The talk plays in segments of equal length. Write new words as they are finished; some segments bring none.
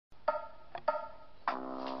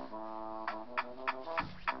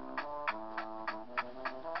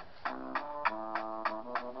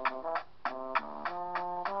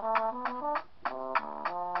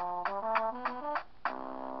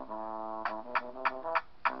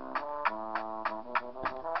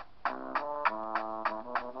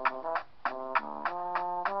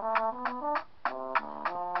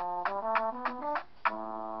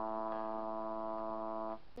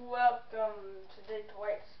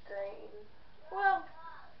screen. Well,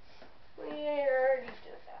 we already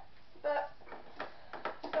did that. But,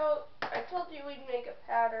 so, I told you we'd make a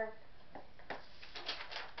pattern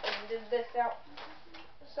and did this out.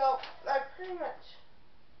 So, I pretty much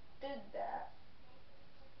did that.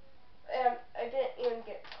 And I didn't even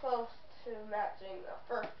get close to matching the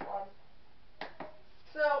first one.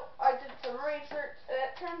 So, I did some research, and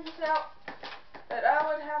it turns out that I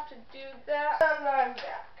would have to do that, and I'm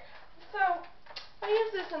back. So, I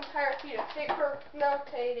used this entire sheet of paper,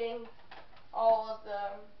 notating all of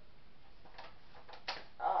the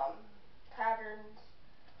patterns.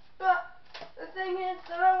 But, the thing is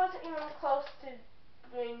that I wasn't even close to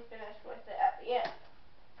being finished with it at the end.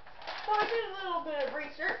 So I did a little bit of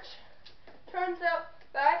research. Turns out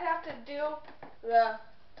that I'd have to do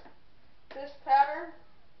this pattern,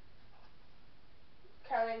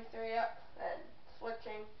 counting 3 up and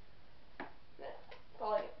switching, then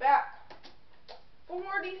pulling it back,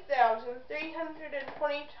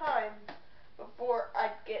 40,320 times before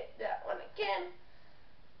I'd get that one again.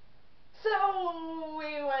 So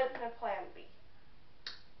we went to plan B,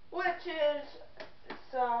 which is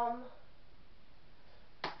some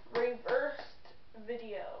reversed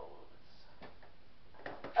videos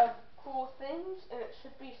of cool things, and it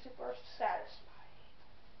should be super satisfying.